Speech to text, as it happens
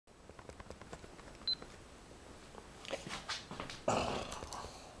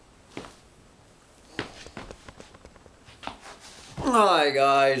Hi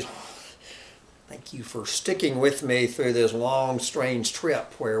guys, thank you for sticking with me through this long strange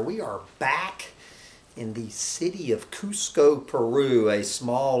trip where we are back in the city of Cusco, Peru, a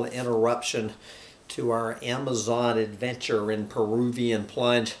small interruption to our Amazon adventure in Peruvian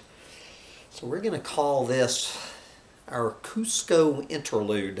Plunge. So we're going to call this our Cusco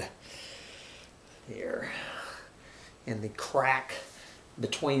Interlude here in the crack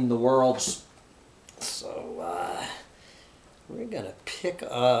between the worlds. So we're going to pick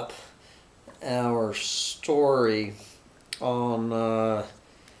up our story on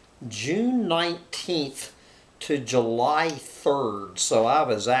June 19th to July 3rd. So I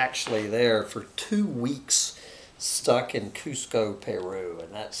was actually there for 2 weeks stuck in Cusco, Peru,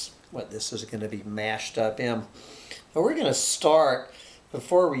 and that's what this is going to be mashed up in. But we're going to start,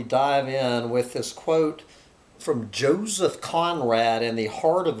 before we dive in, with this quote from Joseph Conrad in The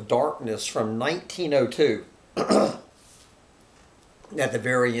Heart of Darkness from 1902. At the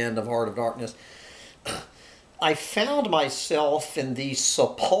very end of Heart of Darkness. I found myself in the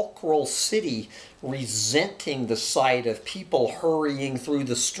sepulchral city resenting the sight of people hurrying through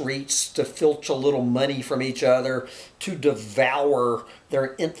the streets to filch a little money from each other, to devour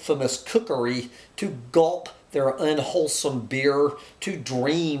their infamous cookery, to gulp their unwholesome beer, to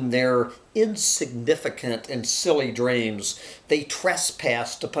dream their insignificant and silly dreams. They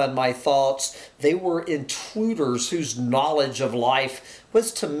trespassed upon my thoughts. They were intruders whose knowledge of life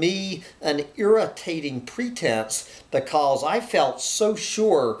was to me an irritating pretense, because I felt so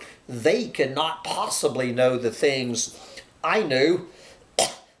sure they could not possibly know the things I knew.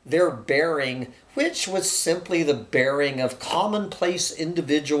 Their bearing, which was simply the bearing of commonplace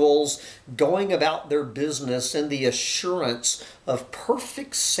individuals going about their business in the assurance of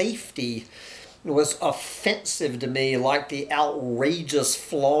perfect safety, was offensive to me, like the outrageous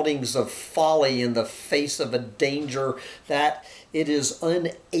flauntings of folly in the face of a danger that it is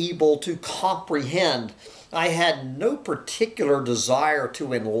unable to comprehend. I had no particular desire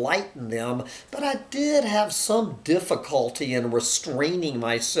to enlighten them, but I did have some difficulty in restraining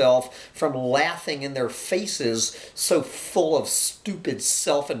myself from laughing in their faces, so full of stupid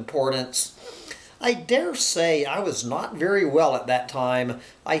self-importance. I dare say I was not very well at that time.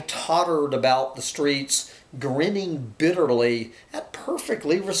 I tottered about the streets, grinning bitterly at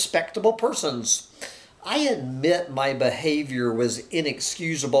perfectly respectable persons. I admit my behavior was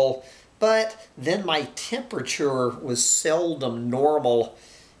inexcusable, but then my temperature was seldom normal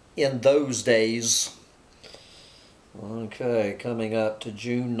in those days. Okay, coming up to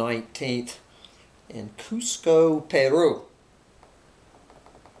June 19th in Cusco, Peru.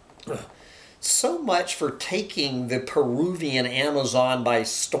 So much for taking the Peruvian Amazon by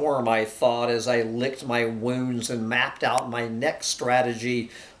storm, I thought, as I licked my wounds and mapped out my next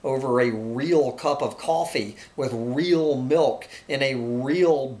strategy over a real cup of coffee with real milk in a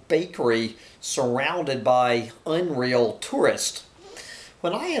real bakery surrounded by unreal tourists.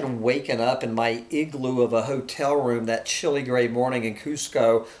 When I had waken up in my igloo of a hotel room that chilly gray morning in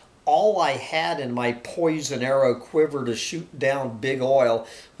Cusco, all I had in my poison arrow quiver to shoot down Big Oil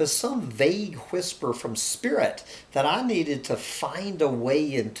was some vague whisper from Spirit that I needed to find a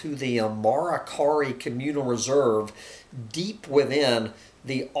way into the Amaracari Communal Reserve deep within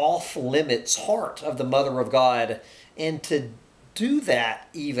the off-limits heart of the Mother of God. And to do that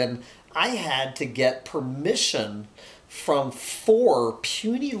even, I had to get permission from 4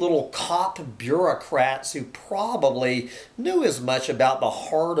 puny little cop bureaucrats who probably knew as much about the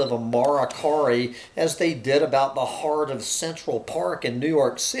heart of Amaracari as they did about the heart of Central Park in New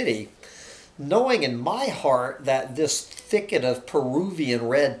York City. Knowing in my heart that this thicket of Peruvian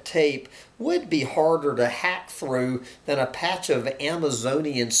red tape would be harder to hack through than a patch of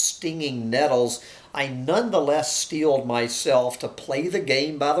Amazonian stinging nettles, I nonetheless steeled myself to play the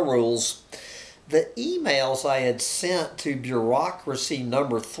game by the rules. The emails I had sent to bureaucracy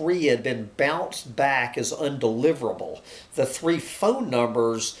number 3 had been bounced back as undeliverable. The 3 phone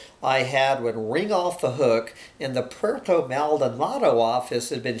numbers I had would ring off the hook, and the Puerto Maldonado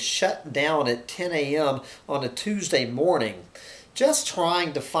office had been shut down at 10 a.m. on a Tuesday morning. Just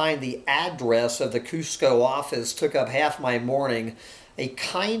trying to find the address of the Cusco office took up half my morning. A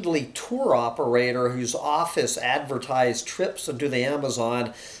kindly tour operator whose office advertised trips into the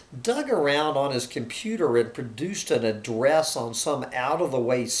Amazon dug around on his computer and produced an address on some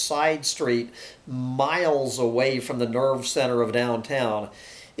out-of-the-way side street miles away from the nerve center of downtown.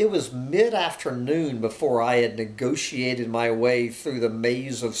 It was mid-afternoon before I had negotiated my way through the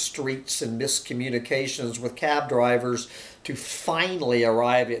maze of streets and miscommunications with cab drivers to finally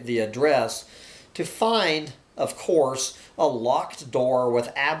arrive at the address, to find Of course, a locked door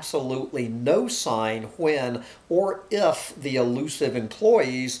with absolutely no sign when or if the elusive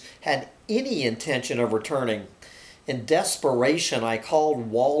employees had any intention of returning. In desperation, I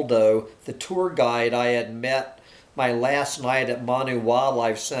called Waldo, the tour guide I had met my last night at Manu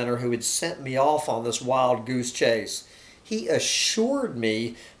Wildlife Center, who had sent me off on this wild goose chase. He assured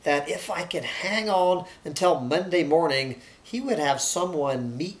me that if I could hang on until Monday morning, he would have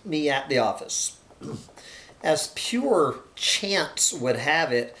someone meet me at the office. As pure chance would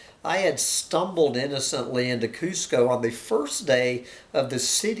have it, I had stumbled innocently into Cusco on the first day of the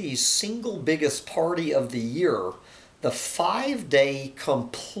city's single biggest party of the year, the 5-day,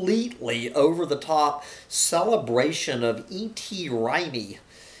 completely over-the-top celebration of E.T. Raimi.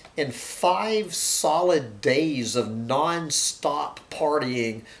 In 5 solid days of non-stop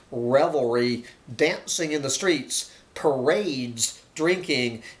partying, revelry, dancing in the streets, parades,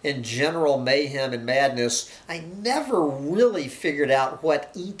 drinking, and general mayhem and madness, I never really figured out what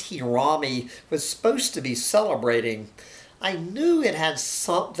E.T. Raimi was supposed to be celebrating. I knew it had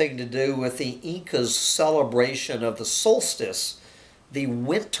something to do with the Inca's celebration of the solstice, the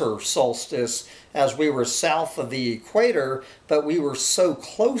winter solstice, as we were south of the equator, but we were so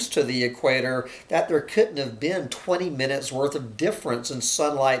close to the equator that there couldn't have been 20 minutes worth of difference in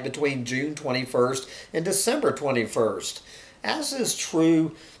sunlight between June 21st and December 21st. As is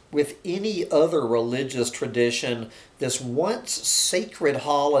true with any other religious tradition, this once sacred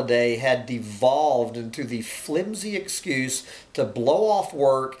holiday had devolved into the flimsy excuse to blow off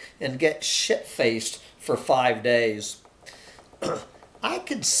work and get shit-faced for 5 days. I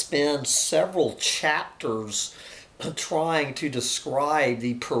could spend several chapters trying to describe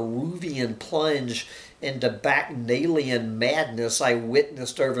the Peruvian plunge into Bacchanalian madness I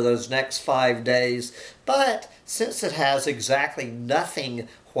witnessed over those next 5 days, but since it has exactly nothing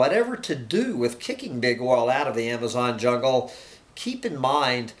whatever to do with kicking big oil out of the Amazon jungle, keep in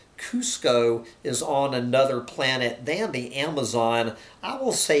mind Cusco is on another planet than the Amazon. I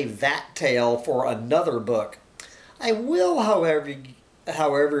will save that tale for another book. I will,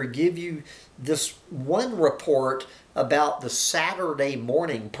 however, give you this one report about the Saturday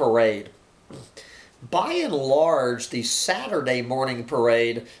morning parade. By and large, the Saturday morning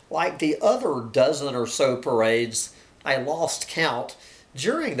parade, like the other dozen or so parades, I lost count,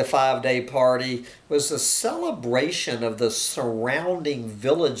 during the 5-day party, was a celebration of the surrounding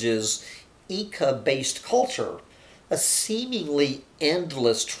village's Inca-based culture. A seemingly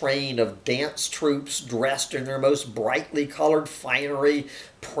endless train of dance troupes dressed in their most brightly colored finery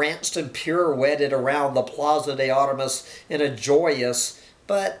pranced and pirouetted around the Plaza de Armas in a joyous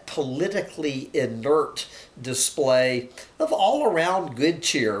but politically inert display of all-around good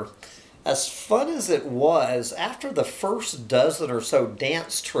cheer. As fun as it was, after the first dozen or so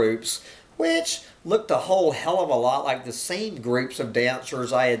dance troupes, which looked a whole hell of a lot like the same groups of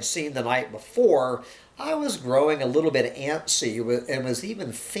dancers I had seen the night before, I was growing a little bit antsy and was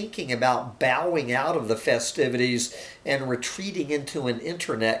even thinking about bowing out of the festivities and retreating into an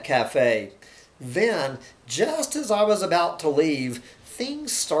internet cafe. Then, just as I was about to leave,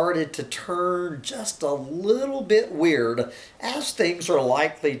 things started to turn just a little bit weird, as things are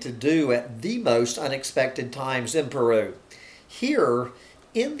likely to do at the most unexpected times in Peru. Here,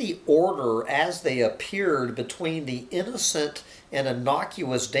 in the order as they appeared between the innocent and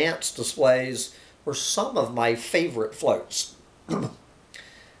innocuous dance displays, were some of my favorite floats. A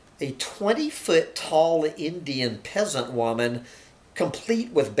 20-foot tall Indian peasant woman,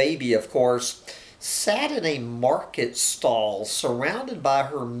 complete with baby of course, sat in a market stall surrounded by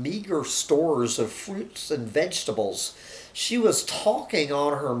her meager stores of fruits and vegetables. She was talking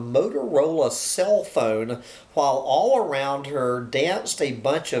on her Motorola cell phone while all around her danced a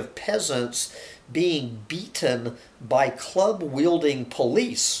bunch of peasants being beaten by club-wielding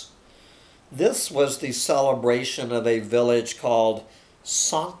police. This was the celebration of a village called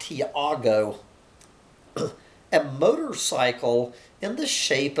Santiago. A motorcycle in the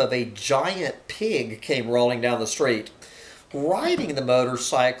shape of a giant pig came rolling down the street. Riding the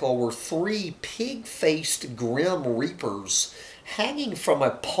motorcycle were 3 pig-faced Grim Reapers. Hanging from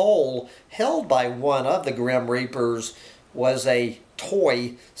a pole held by one of the Grim Reapers was a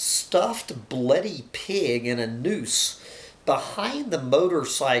toy stuffed bloody pig in a noose. Behind the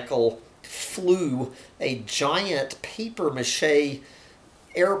motorcycle flew a giant papier-mâché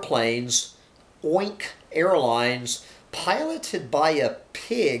airplanes, Oink Airlines, piloted by a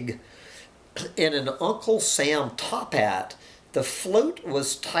pig in an Uncle Sam top hat. The float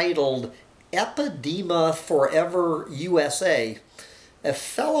was titled Epidema Forever USA. A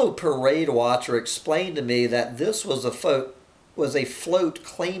fellow parade watcher explained to me that this was was a float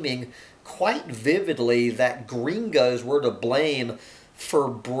claiming quite vividly that gringos were to blame for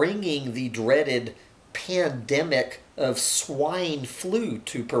bringing the dreaded pandemic of swine flu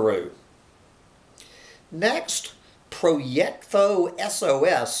to Peru. Next, Proyecto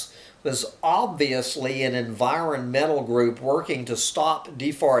SOS was obviously an environmental group working to stop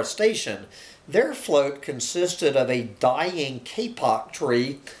deforestation. Their float consisted of a dying kapok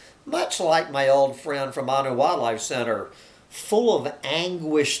tree, much like my old friend from Anu Wildlife Center, full of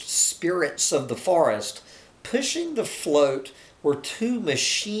anguished spirits of the forest. Pushing the float were two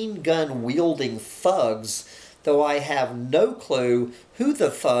machine gun wielding thugs, though I have no clue who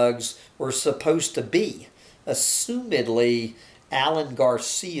the thugs were supposed to be, assumedly Alan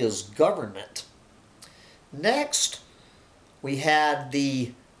Garcia's government. Next, we had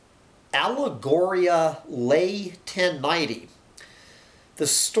the Allegoria Ley 1090. The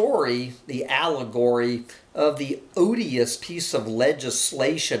story, the allegory of the odious piece of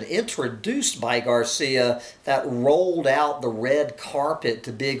legislation introduced by Garcia that rolled out the red carpet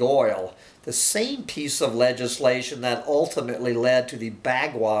to big oil, the same piece of legislation that ultimately led to the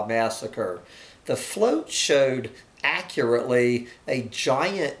Bagua massacre. The float showed accurately a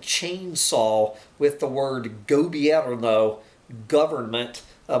giant chainsaw with the word gobierno, government,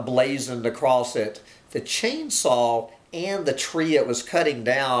 emblazoned across it. The chainsaw and the tree it was cutting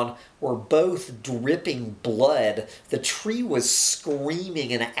down were both dripping blood. The tree was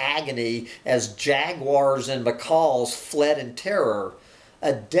screaming in agony as jaguars and macaws fled in terror.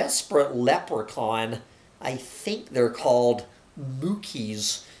 A desperate leprechaun, I think they're called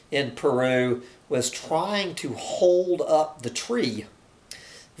mukis in Peru, was trying to hold up the tree.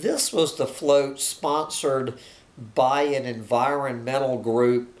 This was the float sponsored by an environmental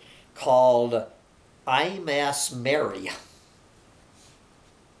group called IMAS Mary.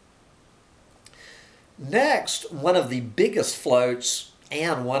 Next, one of the biggest floats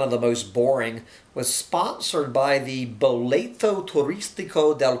and one of the most boring was sponsored by the Boleto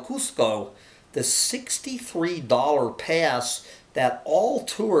Turístico del Cusco, the $63 pass that all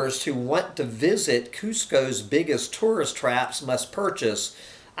tourists who want to visit Cusco's biggest tourist traps must purchase.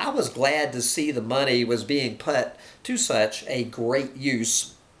 I was glad to see the money was being put to such a great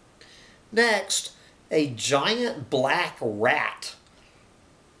use. Next, a giant black rat,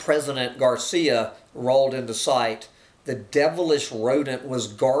 President Garcia, rolled into sight. The devilish rodent was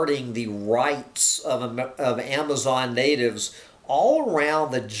guarding the rights of Amazon natives. All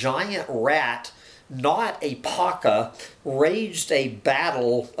around the giant rat, not a paca, raged a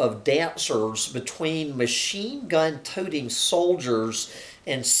battle of dancers between machine gun-toting soldiers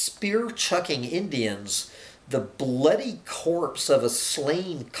and spear-chucking Indians. The bloody corpse of a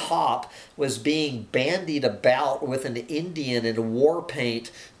slain cop was being bandied about with an Indian in war paint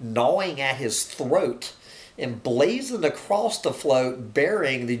gnawing at his throat. Emblazoned across the float,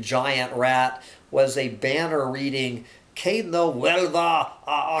 bearing the giant rat, was a banner reading, "Que no vuelva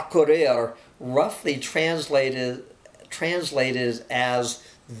a ocurrir," roughly translated as,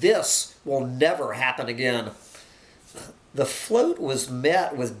 "This will never happen again." The float was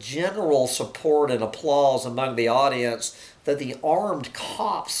met with general support and applause among the audience, though the armed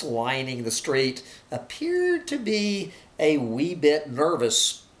cops lining the street appeared to be a wee bit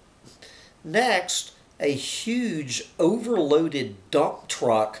nervous. Next, a huge overloaded dump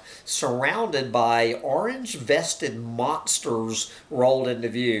truck surrounded by orange-vested monsters rolled into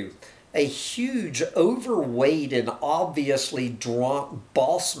view. A huge, overweight, and obviously drunk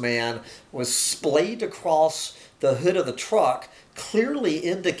boss man was splayed across the hood of the truck, clearly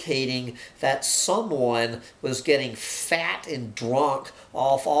indicating that someone was getting fat and drunk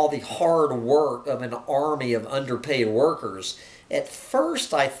off all the hard work of an army of underpaid workers. At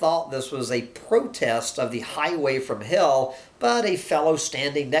first, I thought this was a protest of the highway from hell, but a fellow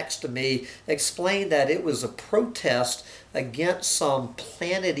standing next to me explained that it was a protest against some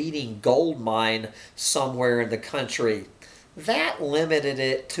planet-eating gold mine somewhere in the country. That limited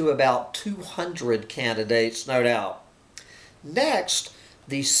it to about 200 candidates, no doubt. Next,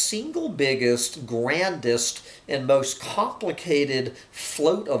 the single biggest, grandest, and most complicated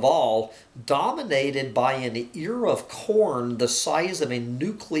float of all, dominated by an ear of corn the size of a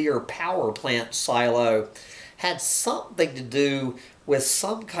nuclear power plant silo, had something to do with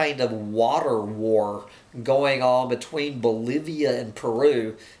some kind of water war going on between Bolivia and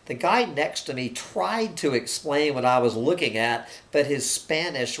Peru. The guy next to me tried to explain what I was looking at, but his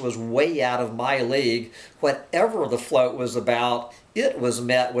Spanish was way out of my league. Whatever the float was about, it was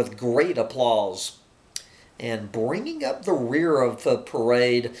met with great applause. And bringing up the rear of the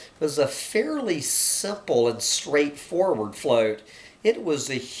parade was a fairly simple and straightforward float. It was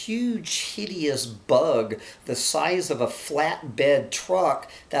a huge, hideous bug the size of a flatbed truck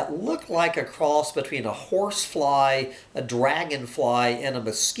that looked like a cross between a horsefly, a dragonfly, and a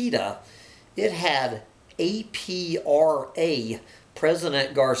mosquito. It had APRA,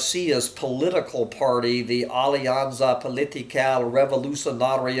 President Garcia's political party, the Alianza Política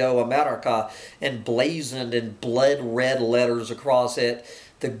Revolucionario America, emblazoned in blood-red letters across it.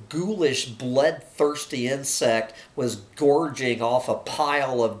 The ghoulish, bloodthirsty insect was gorging off a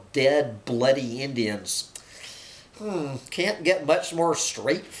pile of dead, bloody Indians. Can't get much more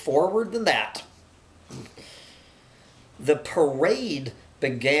straightforward than that. The parade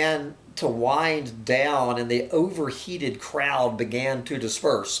began to wind down and the overheated crowd began to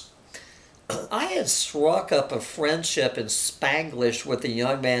disperse. I had struck up a friendship in Spanglish with the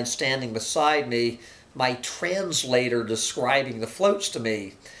young man standing beside me, my translator describing the floats to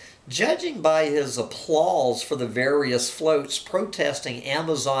me. Judging by his applause for the various floats protesting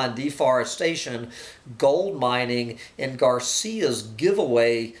Amazon deforestation, gold mining, and Garcia's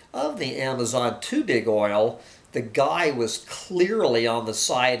giveaway of the Amazon to Big Oil, the guy was clearly on the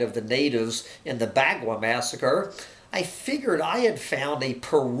side of the natives in the Bagua massacre. I figured I had found a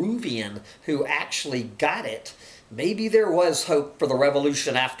Peruvian who actually got it. Maybe there was hope for the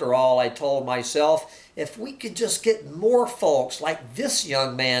revolution after all, I told myself, if we could just get more folks like this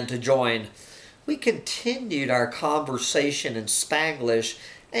young man to join. We continued our conversation in Spanglish,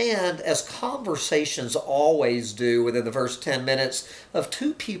 and as conversations always do within the first 10 minutes of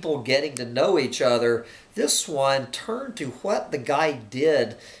two people getting to know each other, this one turned to what the guy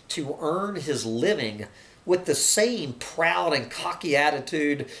did to earn his living with the same proud and cocky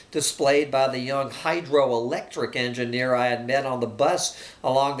attitude displayed by the young hydroelectric engineer I had met on the bus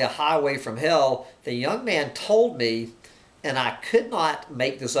along the highway from hell. The young man told me, and I could not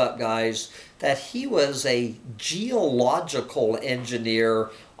make this up, guys, that he was a geological engineer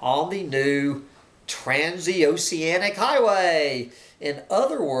on the new Transoceanic Highway. In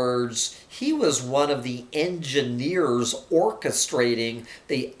other words, he was one of the engineers orchestrating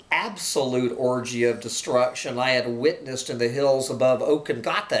the absolute orgy of destruction I had witnessed in the hills above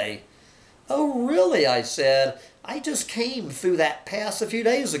Okangate. Oh, really? I said. I just came through that pass a few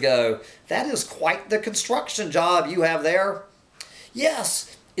days ago. That is quite the construction job you have there.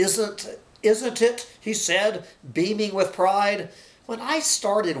 Yes, isn't it? He said, beaming with pride. When I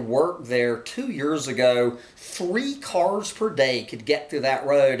started work there 2 years ago, 3 cars per day could get through that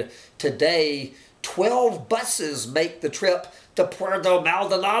road. Today, 12 buses make the trip to Puerto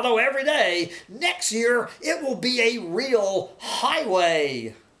Maldonado every day. Next year, it will be a real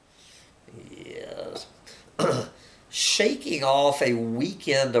highway. Yes. Shaking off a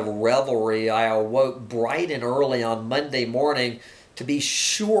weekend of revelry, I awoke bright and early on Monday morning to be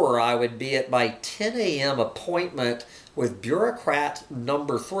sure I would be at my 10 a.m. appointment with bureaucrat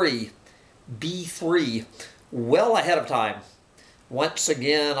number 3, B3, well ahead of time. Once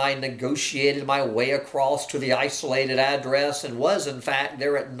again, I negotiated my way across to the isolated address and was, in fact,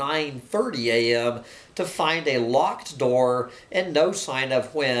 there at 9:30 a.m. to find a locked door and no sign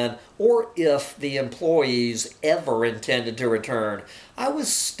of when or if the employees ever intended to return. I was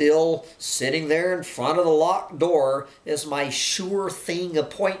still sitting there in front of the locked door as my sure thing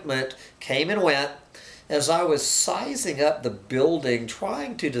appointment came and went. As I was sizing up the building,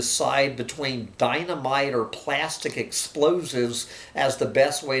 trying to decide between dynamite or plastic explosives as the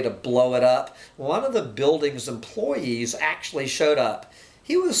best way to blow it up, one of the building's employees actually showed up.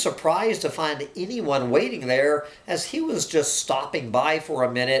 He was surprised to find anyone waiting there, as he was just stopping by for a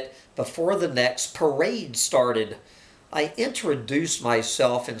minute before the next parade started. I introduced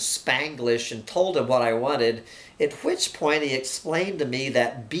myself in Spanglish and told him what I wanted, at which point he explained to me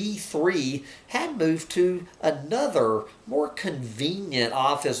that B3 had moved to another, more convenient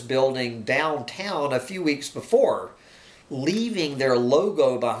office building downtown a few weeks before, leaving their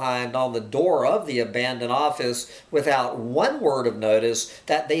logo behind on the door of the abandoned office without one word of notice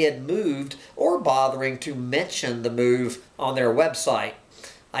that they had moved or bothering to mention the move on their website.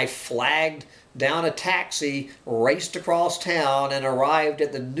 I flagged down a taxi, raced across town, and arrived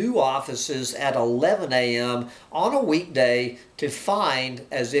at the new offices at 11 a.m. on a weekday to find,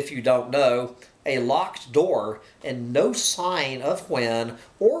 as if you don't know, a locked door and no sign of when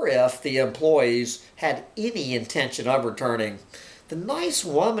or if the employees had any intention of returning. The nice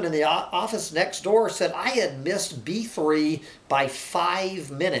woman in the office next door said I had missed B3 by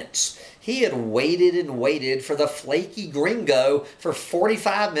 5 minutes. He had waited and waited for the flaky gringo for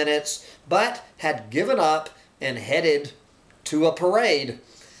 45 minutes, but had given up and headed to a parade.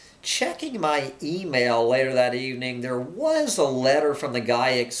 Checking my email later that evening, there was a letter from the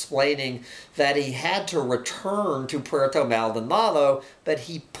guy explaining that he had to return to Puerto Maldonado, but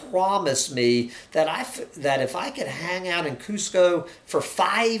he promised me that if I could hang out in Cusco for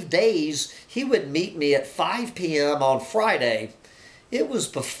 5 days, he would meet me at 5 p.m. on Friday. It was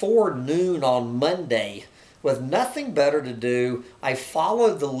before noon on Monday. With nothing better to do, I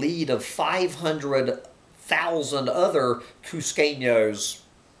followed the lead of 500,000 other Cusqueños.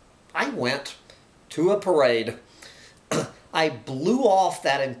 I went to a parade. I blew off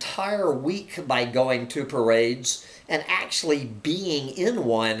that entire week by going to parades and actually being in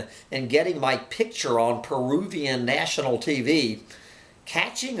one and getting my picture on Peruvian national TV,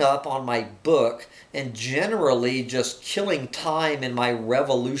 catching up on my book, and generally just killing time in my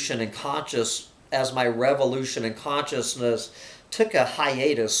revolution in consciousness took a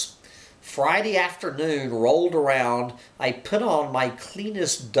hiatus. Friday afternoon rolled around. I put on my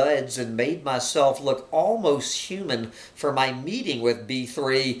cleanest duds and made myself look almost human for my meeting with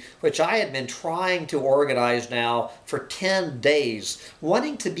B3, which I had been trying to organize now for 10 days.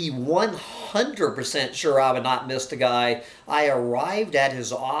 Wanting to be 100% sure I would not miss the guy, I arrived at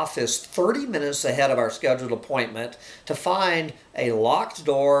his office 30 minutes ahead of our scheduled appointment to find a locked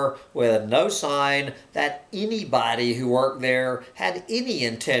door with no sign that anybody who worked there had any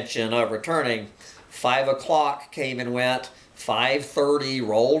intention of returning. 5 o'clock came and went. 5:30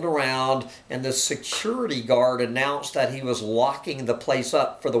 rolled around, and the security guard announced that he was locking the place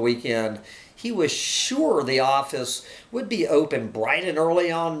up for the weekend. He was sure the office would be open bright and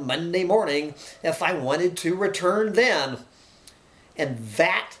early on Monday morning if I wanted to return then. And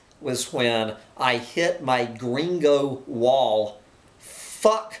that was when I hit my gringo wall.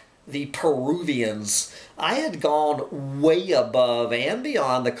 Fuck the Peruvians. I had gone way above and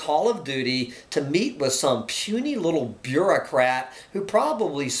beyond the call of duty to meet with some puny little bureaucrat who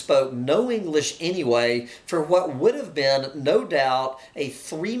probably spoke no English anyway for what would have been, no doubt, a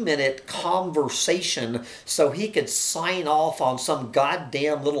 3-minute conversation so he could sign off on some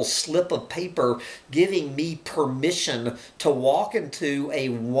goddamn little slip of paper giving me permission to walk into a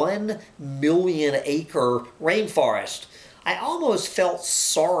 1 million acre rainforest. I almost felt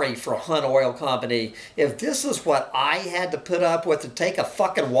sorry for Hunt Oil Company. If this is what I had to put up with to take a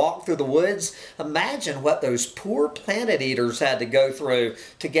fucking walk through the woods, imagine what those poor planet eaters had to go through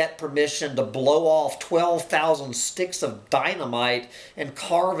to get permission to blow off 12,000 sticks of dynamite and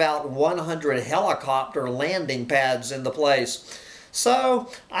carve out 100 helicopter landing pads in the place. So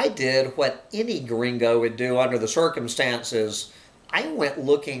I did what any gringo would do under the circumstances. I went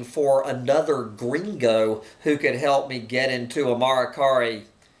looking for another gringo who could help me get into a Maracari.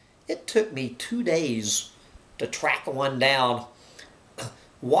 It took me 2 days to track one down.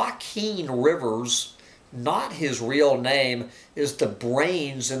 Joaquin Rivers, not his real name, is the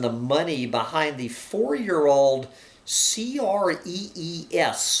brains and the money behind the 4-year-old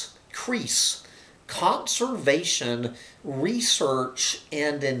CREES, Conservation, Research,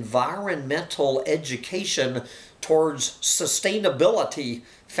 and Environmental Education Towards Sustainability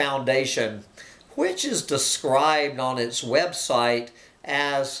Foundation, which is described on its website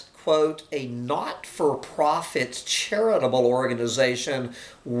as, quote, a not-for-profit charitable organization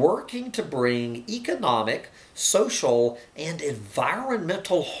working to bring economic, social, and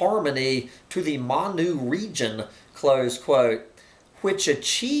environmental harmony to the Manu region, close quote, which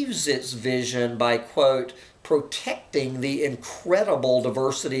achieves its vision by, quote, protecting the incredible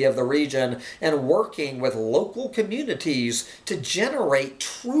diversity of the region and working with local communities to generate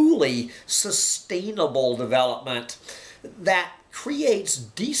truly sustainable development that creates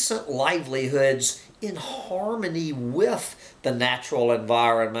decent livelihoods in harmony with the natural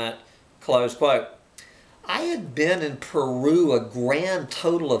environment, close quote. I had been in Peru a grand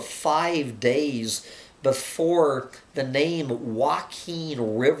total of 5 days before the name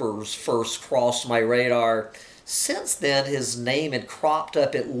Joaquin Rivers first crossed my radar. Since then, his name had cropped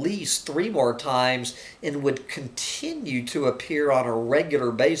up at least 3 more times and would continue to appear on a regular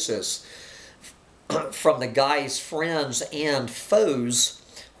basis from the guy's friends and foes,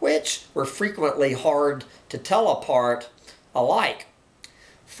 which were frequently hard to tell apart alike.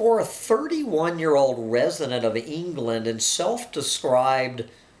 For a 31-year-old resident of England and self-described,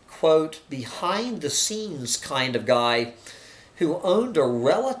 quote, behind-the-scenes kind of guy who owned a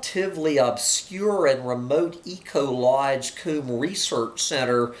relatively obscure and remote eco-lodge cum research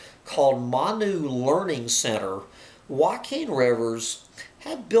center called Manu Learning Center, Joaquin Rivers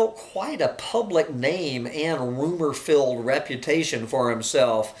had built quite a public name and rumor-filled reputation for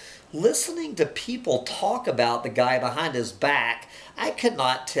himself. Listening to people talk about the guy behind his back, I could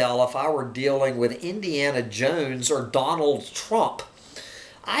not tell if I were dealing with Indiana Jones or Donald Trump.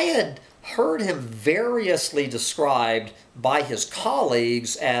 I had heard him variously described by his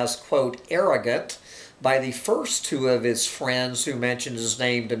colleagues as, quote, arrogant, by the first two of his friends who mentioned his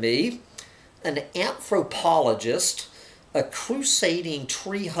name to me, an anthropologist, a crusading,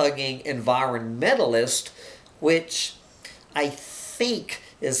 tree-hugging environmentalist, which I think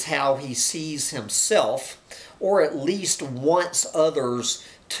is how he sees himself, or at least wants others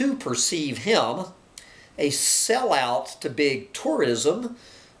to perceive him, a sellout to big tourism,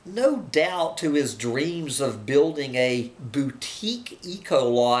 no doubt to his dreams of building a boutique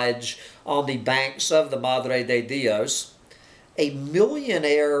eco-lodge on the banks of the Madre de Dios, a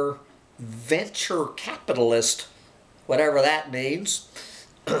millionaire venture capitalist, whatever that means,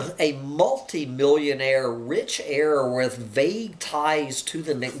 a multi-millionaire rich heir with vague ties to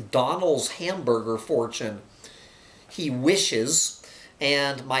the McDonald's hamburger fortune. He wishes,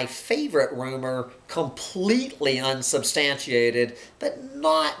 and my favorite rumor, completely unsubstantiated, but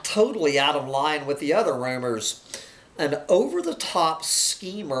not totally out of line with the other rumors, an over-the-top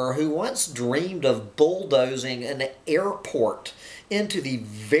schemer who once dreamed of bulldozing an airport into the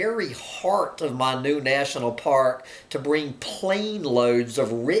very heart of my new national park to bring plane loads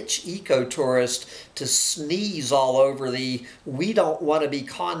of rich ecotourists to sneeze all over the we don't want to be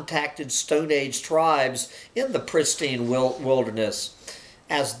contacted Stone Age tribes in the pristine wilderness.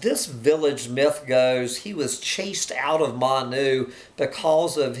 As this village myth goes, he was chased out of Manu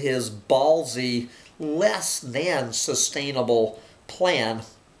because of his ballsy, less than sustainable plan.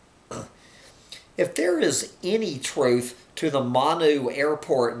 If there is any truth to the Manu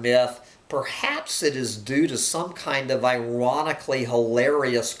airport myth, perhaps it is due to some kind of ironically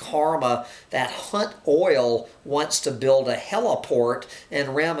hilarious karma that Hunt Oil wants to build a heliport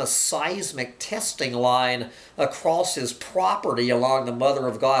and ram a seismic testing line across his property along the Mother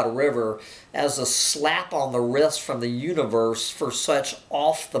of God River as a slap on the wrist from the universe for such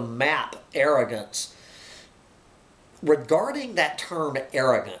off-the-map arrogance. Regarding that term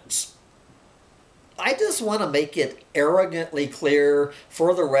arrogance, I just want to make it arrogantly clear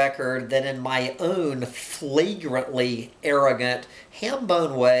for the record that in my own flagrantly arrogant,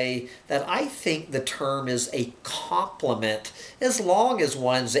 ham-bone way that I think the term is a compliment as long as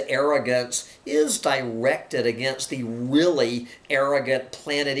one's arrogance is directed against the really arrogant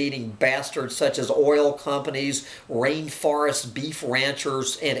planet-eating bastards such as oil companies, rainforest beef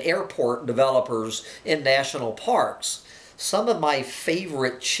ranchers, and airport developers in national parks. Some of my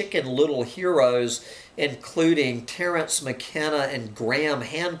favorite Chicken Little heroes, including Terence McKenna and Graham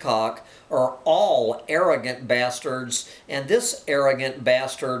Hancock, are all arrogant bastards, and this arrogant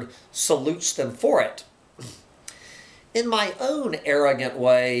bastard salutes them for it. In my own arrogant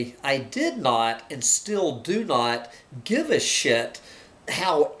way, I did not, and still do not, give a shit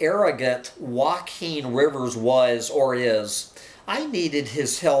how arrogant Joaquin Rivers was or is. I needed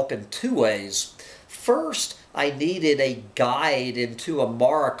his help in two ways. First, I needed a guide into a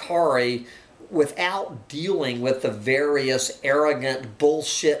Maracari without dealing with the various arrogant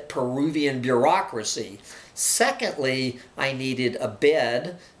bullshit Peruvian bureaucracy. Secondly, I needed a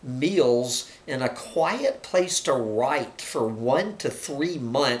bed, meals, and a quiet place to write for 1 to 3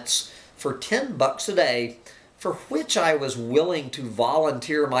 months for $10 a day, for which I was willing to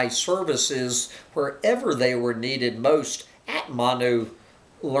volunteer my services wherever they were needed most at Manu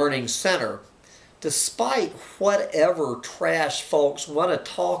Learning Center. Despite whatever trash folks want to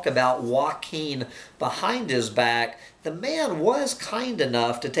talk about Joaquin behind his back, the man was kind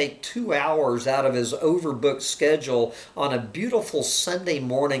enough to take 2 hours out of his overbooked schedule on a beautiful Sunday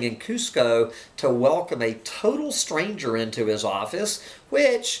morning in Cusco to welcome a total stranger into his office,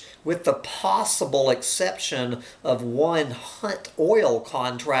 which, with the possible exception of one Hunt Oil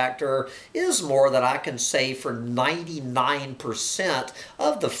contractor, is more than I can say for 99%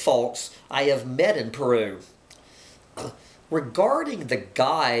 of the folks I have met in Peru. Regarding the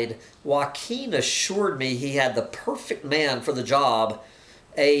guide, Joaquin assured me he had the perfect man for the job,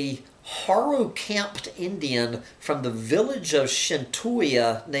 a Haro-camped Indian from the village of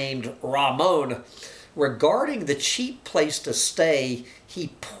Shintuya named Ramon. Regarding the cheap place to stay,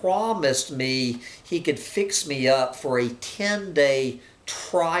 he promised me he could fix me up for a 10-day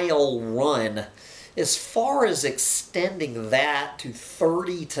trial run. As far as extending that to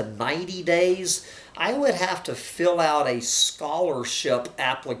 30 to 90 days, I would have to fill out a scholarship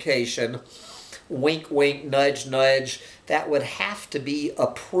application, wink, wink, nudge, nudge, that would have to be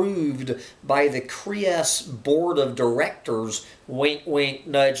approved by the CREAS Board of Directors, wink, wink,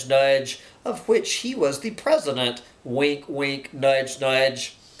 nudge, nudge, of which he was the president, wink, wink, nudge,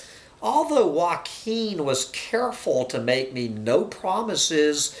 nudge. Although Joaquin was careful to make me no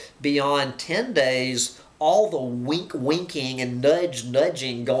promises beyond 10 days, all the wink-winking and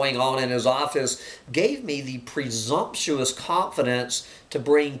nudge-nudging going on in his office gave me the presumptuous confidence to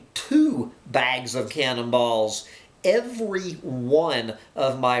bring 2 bags of cannonballs, every one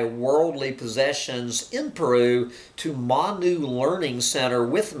of my worldly possessions in Peru, to Manu Learning Center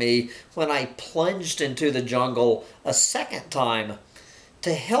with me when I plunged into the jungle a second time.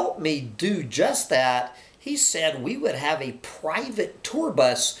 To help me do just that, he said we would have a private tour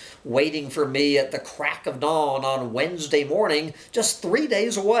bus waiting for me at the crack of dawn on Wednesday morning, just 3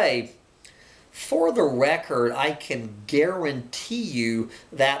 days away. For the record, I can guarantee you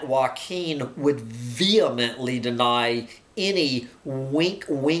that Joaquin would vehemently deny any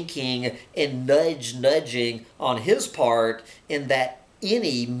wink-winking and nudge-nudging on his part, and that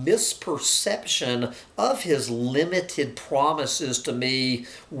any misperception of his limited promises to me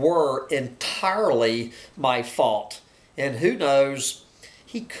were entirely my fault. And who knows,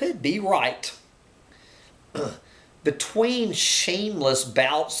 he could be right. Between shameless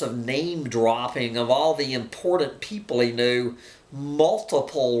bouts of name-dropping of all the important people he knew,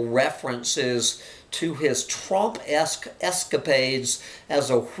 multiple references to his Trump-esque escapades as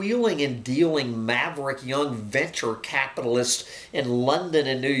a wheeling and dealing maverick young venture capitalist in London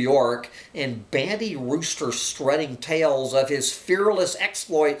and New York, and bandy rooster strutting tales of his fearless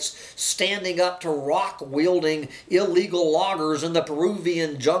exploits standing up to rock-wielding illegal loggers in the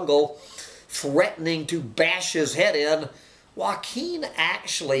Peruvian jungle, threatening to bash his head in, Joaquin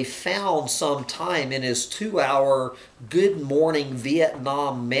actually found some time in his 2-hour Good Morning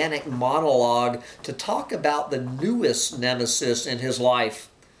Vietnam manic monologue to talk about the newest nemesis in his life,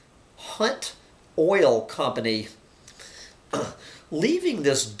 Hunt Oil Company. Leaving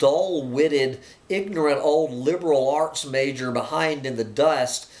this dull-witted, ignorant old liberal arts major behind in the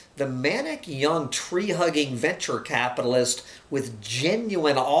dust, the manic young tree-hugging venture capitalist, with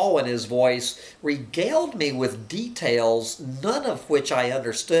genuine awe in his voice, regaled me with details, none of which I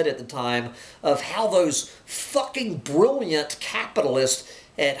understood at the time, of how those fucking brilliant capitalists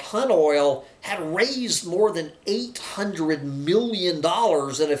at Hunt Oil had raised more than $800 million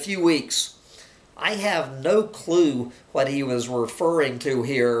in a few weeks. I have no clue what he was referring to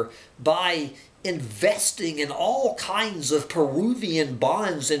here by investing in all kinds of Peruvian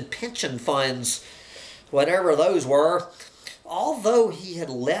bonds and pension funds, whatever those were. Although he had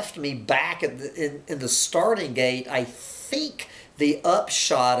left me back at in the starting gate, I think the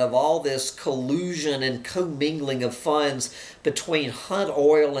upshot of all this collusion and commingling of funds between Hunt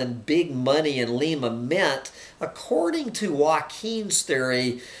Oil and big money in Lima meant, according to Joaquin's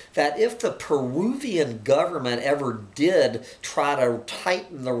theory, that if the Peruvian government ever did try to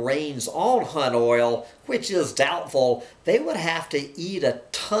tighten the reins on Hunt Oil, which is doubtful, they would have to eat a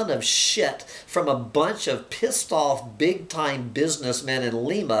ton of shit from a bunch of pissed off big-time businessmen in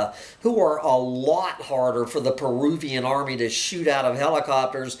Lima who are a lot harder for the Peruvian army to shoot out of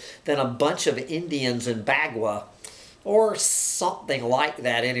helicopters than a bunch of Indians in Bagua. Or something like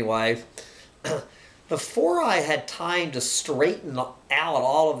that anyway. Before I had time to straighten out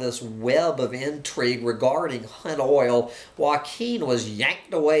all of this web of intrigue regarding Hunt Oil, Joaquin was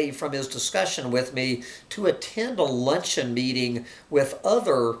yanked away from his discussion with me to attend a luncheon meeting with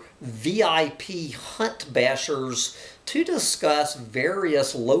other VIP Hunt bashers to discuss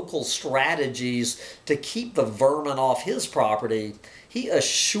various local strategies to keep the vermin off his property. He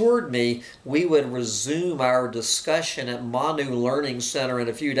assured me we would resume our discussion at Manu Learning Center in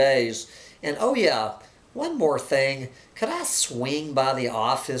a few days. And oh yeah, one more thing. Could I swing by the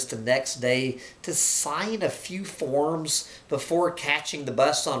office the next day to sign a few forms before catching the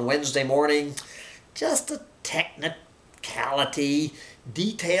bus on Wednesday morning? Just a technicality.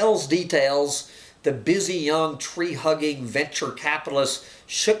 Details. The busy young tree-hugging venture capitalist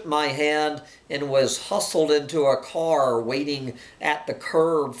shook my hand and was hustled into a car waiting at the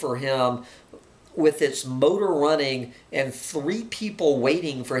curb for him, with its motor running and 3 people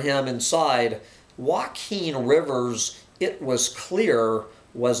waiting for him inside. Joaquin Rivers, it was clear,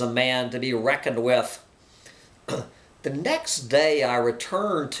 was a man to be reckoned with. The next day I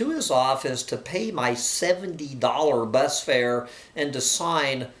returned to his office to pay my $70 bus fare and to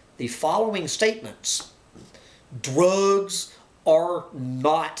sign the following statements. Drugs are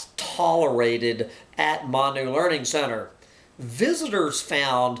not tolerated at Manu Learning Center. Visitors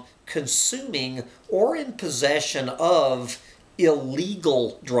found consuming or in possession of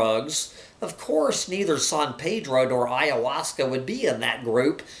illegal drugs. Of course, neither San Pedro nor ayahuasca would be in that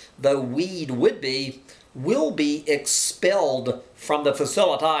group, though weed would be, will be expelled from the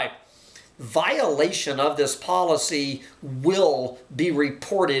facility. Violation of this policy will be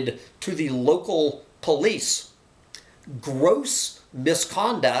reported to the local police. Gross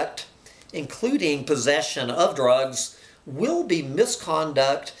misconduct including possession of drugs, will be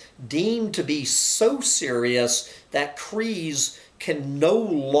misconduct deemed to be so serious that Crees can no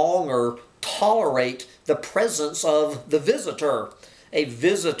longer tolerate the presence of the visitor. A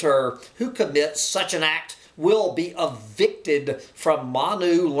visitor who commits such an act will be evicted from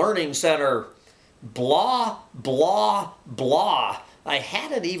Manu Learning Center. Blah, blah, blah. I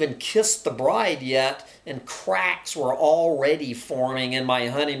hadn't even kissed the bride yet, and cracks were already forming in my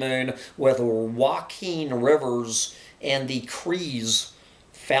honeymoon with Joaquin Rivers and the Crees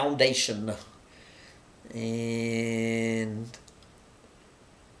Foundation. And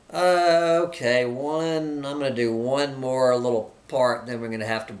okay, I'm going to do one more little part, then we're going to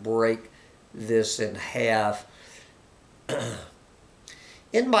have to break this in half.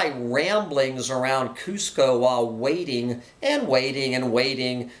 In my ramblings around Cusco while waiting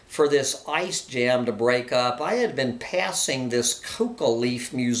for this ice jam to break up, I had been passing this coca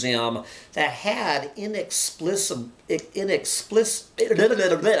leaf museum that had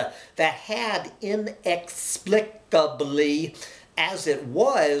inexplicably, as it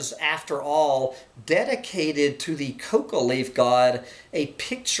was, after all, dedicated to the coca leaf god, a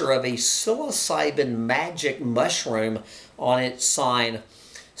picture of a psilocybin magic mushroom on its sign.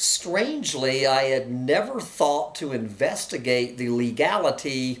 Strangely, I had never thought to investigate the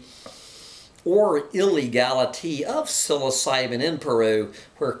legality or illegality of psilocybin in Peru,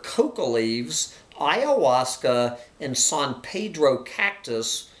 where coca leaves, ayahuasca, and San Pedro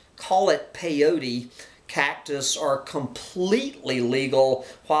cactus, call it peyote, cactus, are completely legal,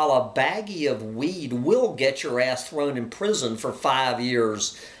 while a baggie of weed will get your ass thrown in prison for 5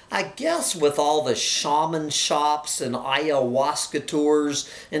 years. I guess with all the shaman shops and ayahuasca tours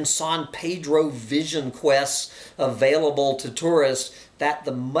and San Pedro vision quests available to tourists, that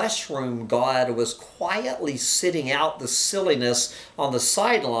the mushroom god was quietly sitting out the silliness on the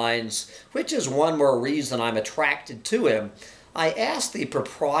sidelines, which is one more reason I'm attracted to him. I asked the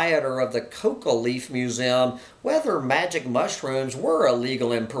proprietor of the Coca Leaf Museum whether magic mushrooms were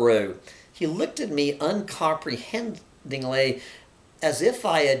illegal in Peru. He looked at me uncomprehendingly, as if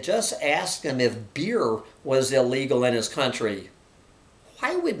I had just asked him if beer was illegal in his country.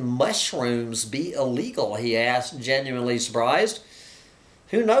 Why would mushrooms be illegal? He asked, genuinely surprised.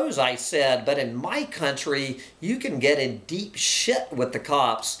 Who knows, I said, but in my country, you can get in deep shit with the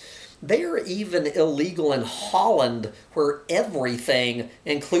cops. They are even illegal in Holland, where everything,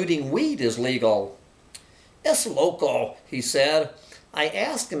 including weed, is legal. Es loco, he said. I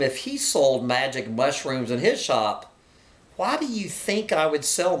asked him if he sold magic mushrooms in his shop. Why do you think I would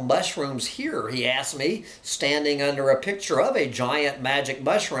sell mushrooms here, he asked me, standing under a picture of a giant magic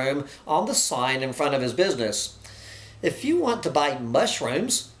mushroom on the sign in front of his business. If you want to buy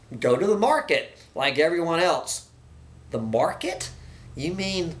mushrooms, go to the market, like everyone else. The market? You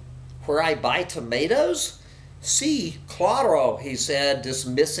mean where I buy tomatoes? Si, claro, he said,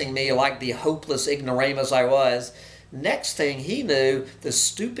 dismissing me like the hopeless ignoramus I was. Next thing he knew, the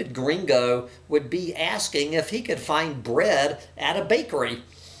stupid gringo would be asking if he could find bread at a bakery.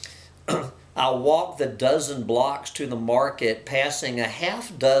 I walked the dozen blocks to the market, passing a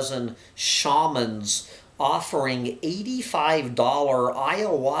half-dozen shamans offering $85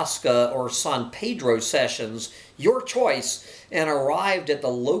 ayahuasca or San Pedro sessions, your choice, and arrived at the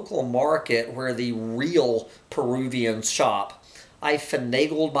local market where the real Peruvians shop. I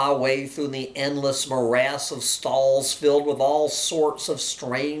finagled my way through the endless morass of stalls filled with all sorts of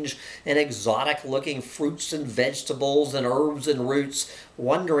strange and exotic-looking fruits and vegetables and herbs and roots,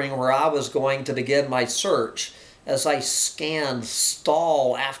 wondering where I was going to begin my search. As I scanned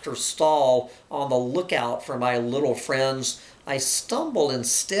stall after stall on the lookout for my little friends, I stumbled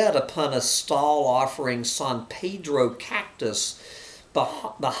instead upon a stall offering San Pedro cactus.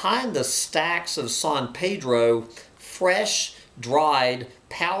 Behind the stacks of San Pedro, fresh, dried,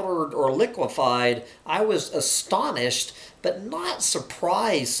 powdered, or liquefied, I was astonished but not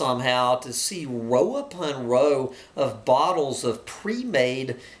surprised somehow to see row upon row of bottles of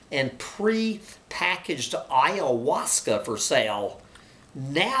pre-made and pre-packaged ayahuasca for sale.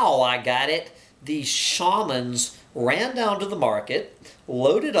 Now I got it. These shamans ran down to the market,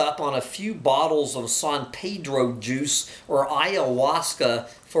 loaded up on a few bottles of San Pedro juice or ayahuasca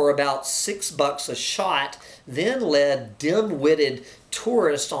for about $6 a shot, then led dim-witted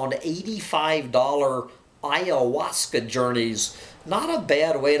tourists on $85 ayahuasca journeys. Not a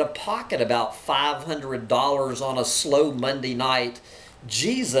bad way to pocket about $500 on a slow Monday night.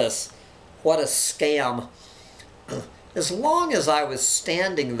 Jesus, what a scam. As long as I was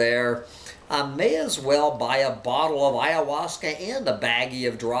standing there, I may as well buy a bottle of ayahuasca and a baggie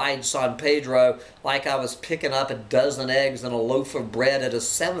of dried San Pedro like I was picking up a dozen eggs and a loaf of bread at a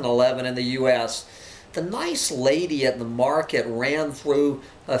 7-Eleven in the U.S. The nice lady at the market ran through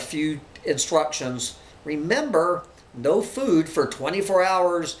a few instructions. Remember, no food for 24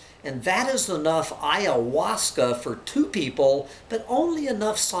 hours, and that is enough ayahuasca for 2 people, but only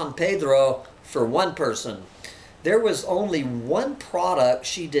enough San Pedro for 1 person. There was only one product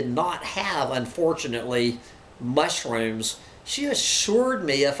she did not have, unfortunately: mushrooms. She assured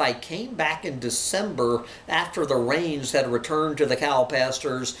me if I came back in December after the rains had returned to the cow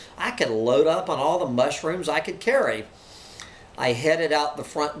pastures, I could load up on all the mushrooms I could carry. I headed out the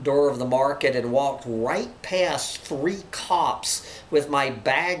front door of the market and walked right past 3 cops with my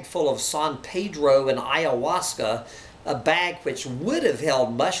bag full of San Pedro and ayahuasca, a bag which would have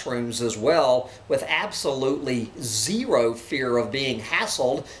held mushrooms as well, with absolutely zero fear of being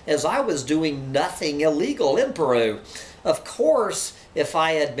hassled, as I was doing nothing illegal in Peru. Of course, if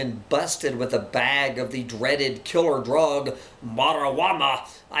I had been busted with a bag of the dreaded killer drug, marijuana,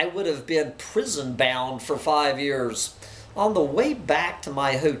 I would have been prison-bound for 5 years. On the way back to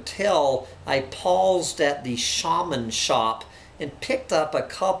my hotel, I paused at the shaman shop and picked up a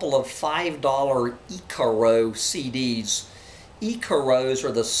couple of $5 Icaro CDs. Icaros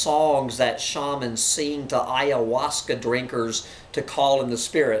are the songs that shamans sing to ayahuasca drinkers to call in the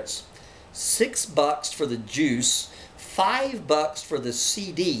spirits. $6 for the juice, $5 for the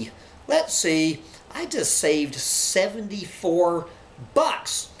CD. Let's see, I just saved 74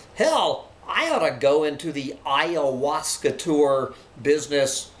 bucks. Hell, I ought to go into the ayahuasca tour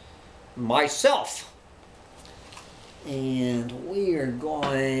business myself. And we are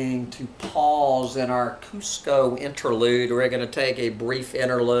going to pause in our Cusco interlude. We're going to take a brief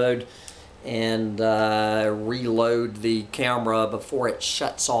interlude and reload the camera before it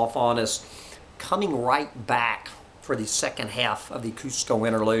shuts off on us. Coming right back for the second half of the Cusco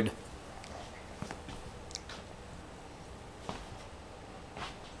interlude.